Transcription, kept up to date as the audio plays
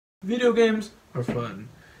Video games are fun.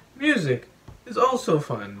 Music is also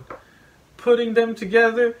fun. Putting them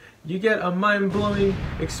together, you get a mind-blowing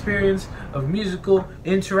experience of musical,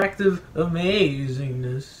 interactive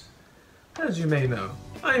amazingness. As you may know,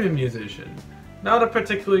 I'm a musician. Not a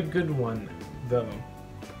particularly good one, though.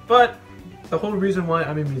 But the whole reason why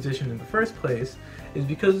I'm a musician in the first place is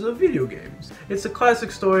because of video games. It's a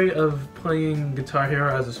classic story of playing Guitar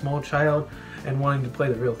Hero as a small child and wanting to play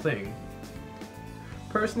the real thing.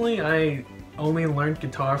 Personally, I only learned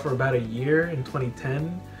guitar for about a year in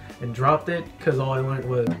 2010 and dropped it because all I learned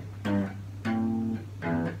was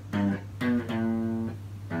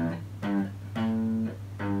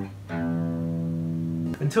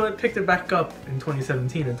until I picked it back up in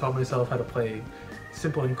 2017 and taught myself how to play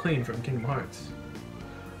Simple and Clean from Kingdom Hearts.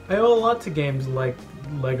 I owe a lot to games like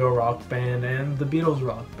Lego Rock Band and the Beatles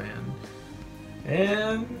Rock Band.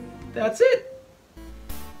 And that's it!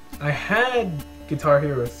 I had Guitar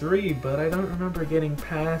Hero 3, but I don't remember getting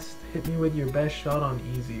past Hit Me With Your Best Shot on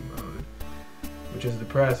Easy mode, which is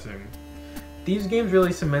depressing. These games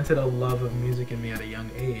really cemented a love of music in me at a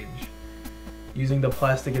young age. Using the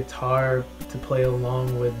plastic guitar to play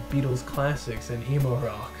along with Beatles classics and emo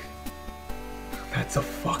rock. That's a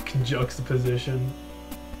fucking juxtaposition.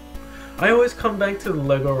 I always come back to the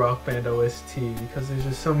Lego Rock Band OST because there's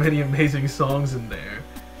just so many amazing songs in there.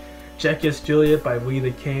 Jack Yes Juliet by We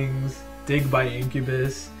the Kings, Dig by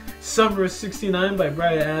Incubus, Summer of '69 by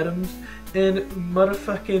Bryan Adams, and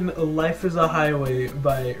motherfucking Life is a Highway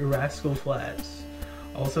by Rascal Flatts,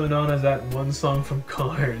 also known as that one song from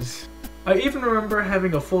Cars. I even remember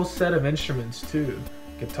having a full set of instruments too,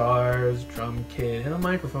 guitars, drum kit, and a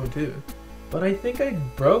microphone too. But I think I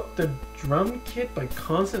broke the drum kit by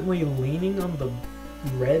constantly leaning on the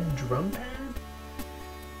red drum pad,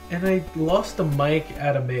 and I lost the mic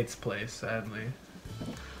at a mate's place, sadly.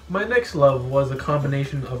 My next love was a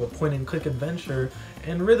combination of a point-and-click adventure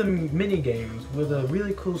and rhythm mini-games with a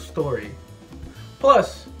really cool story.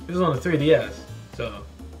 Plus, it was on the 3DS, so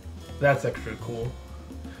that's extra cool.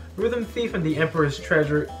 Rhythm Thief and the Emperor's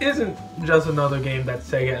Treasure isn't just another game that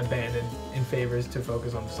Sega abandoned in favors to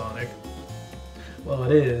focus on Sonic. Well,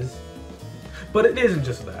 it is. But it isn't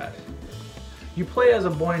just that. You play as a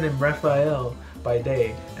boy named Raphael by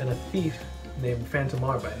day and a thief named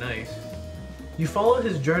Phantomar by night. You follow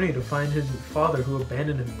his journey to find his father who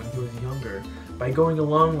abandoned him when he was younger by going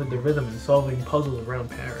along with the rhythm and solving puzzles around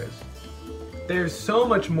Paris. There's so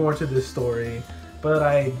much more to this story, but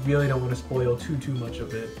I really don't want to spoil too much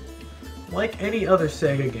of it. Like any other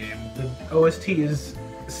Sega game, the OST is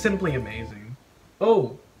simply amazing.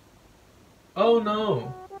 Oh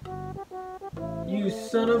no. You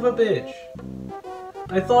son of a bitch.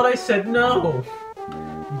 I thought I said no.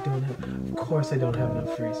 You don't have, of course I don't have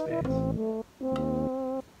enough free space.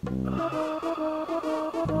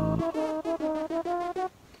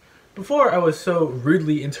 Before I was so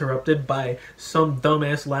rudely interrupted by some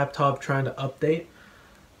dumbass laptop trying to update,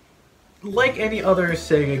 like any other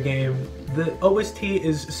Sega game, the OST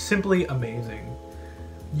is simply amazing.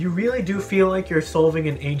 You really do feel like you're solving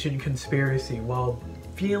an ancient conspiracy while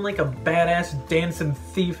feeling like a badass dancing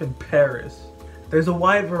thief in Paris. There's a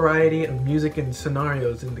wide variety of music and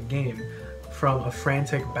scenarios in the game, from a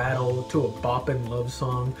frantic battle to a boppin' love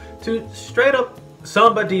song to straight up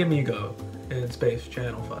Samba de Amigo in Space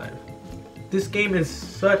Channel 5. This game is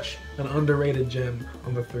such an underrated gem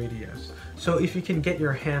on the 3DS, so if you can get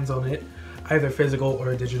your hands on it, either physical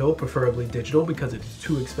or digital, preferably digital because it's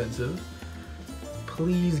too expensive,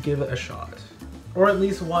 please give it a shot. Or at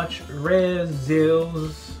least watch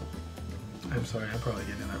Rezil's... I'm sorry, I'm probably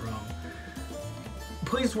getting that wrong.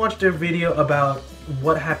 Please watch their video about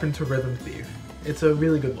what happened to Rhythm Thief. It's a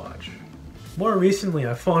really good watch. More recently,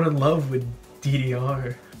 I've fallen in love with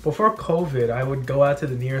DDR. Before COVID, I would go out to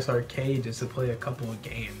the nearest arcade just to play a couple of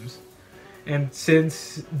games. And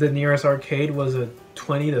since the nearest arcade was a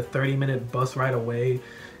 20 to 30 minute bus ride away,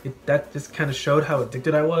 that just kind of showed how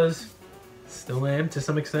addicted I was. Still am to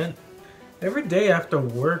some extent. Every day after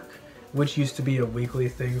work, which used to be a weekly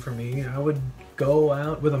thing for me, I would go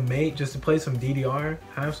out with a mate just to play some DDR,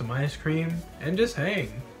 have some ice cream, and just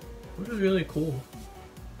hang, which was really cool.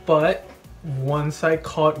 But once I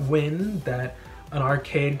caught wind that an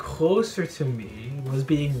arcade closer to me was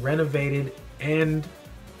being renovated and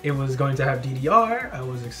it was going to have DDR, I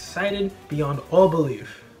was excited beyond all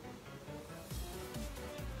belief.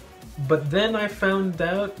 But then I found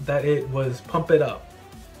out that it was Pump It Up.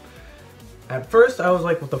 At first I was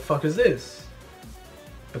like, what the fuck is this?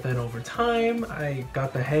 But then over time, I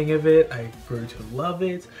got the hang of it, I grew to love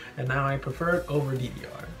it, and now I prefer it over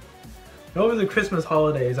DDR. And over the Christmas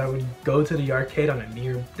holidays, I would go to the arcade on a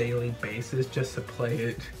near daily basis just to play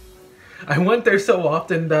it. I went there so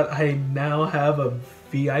often that I now have a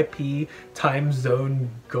VIP time zone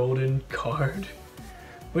golden card,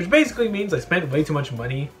 which basically means I spent way too much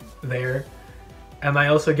money there, and I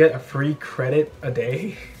also get a free credit a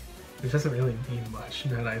day, which doesn't really mean much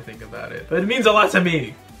now that I think about it, but it means a lot to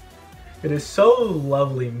me. It is so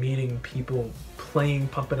lovely meeting people playing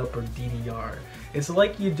Pump It Up or DDR. It's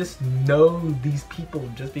like you just know these people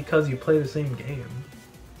just because you play the same game.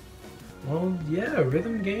 Well, yeah,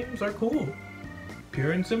 rhythm games are cool.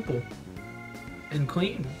 Pure and simple. And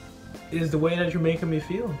clean is the way that you're making me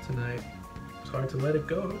feel tonight. It's hard to let it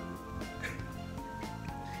go.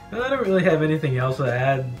 I don't really have anything else to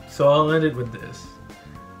add, so I'll end it with this.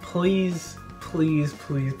 Please, please,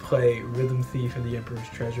 please play Rhythm Thief and the Emperor's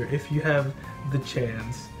Treasure if you have the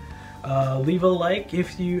chance. Leave a like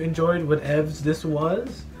if you enjoyed whatever this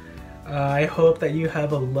was. I hope that you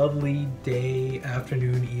have a lovely day,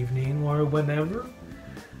 afternoon, evening, or whenever.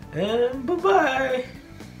 And bye-bye!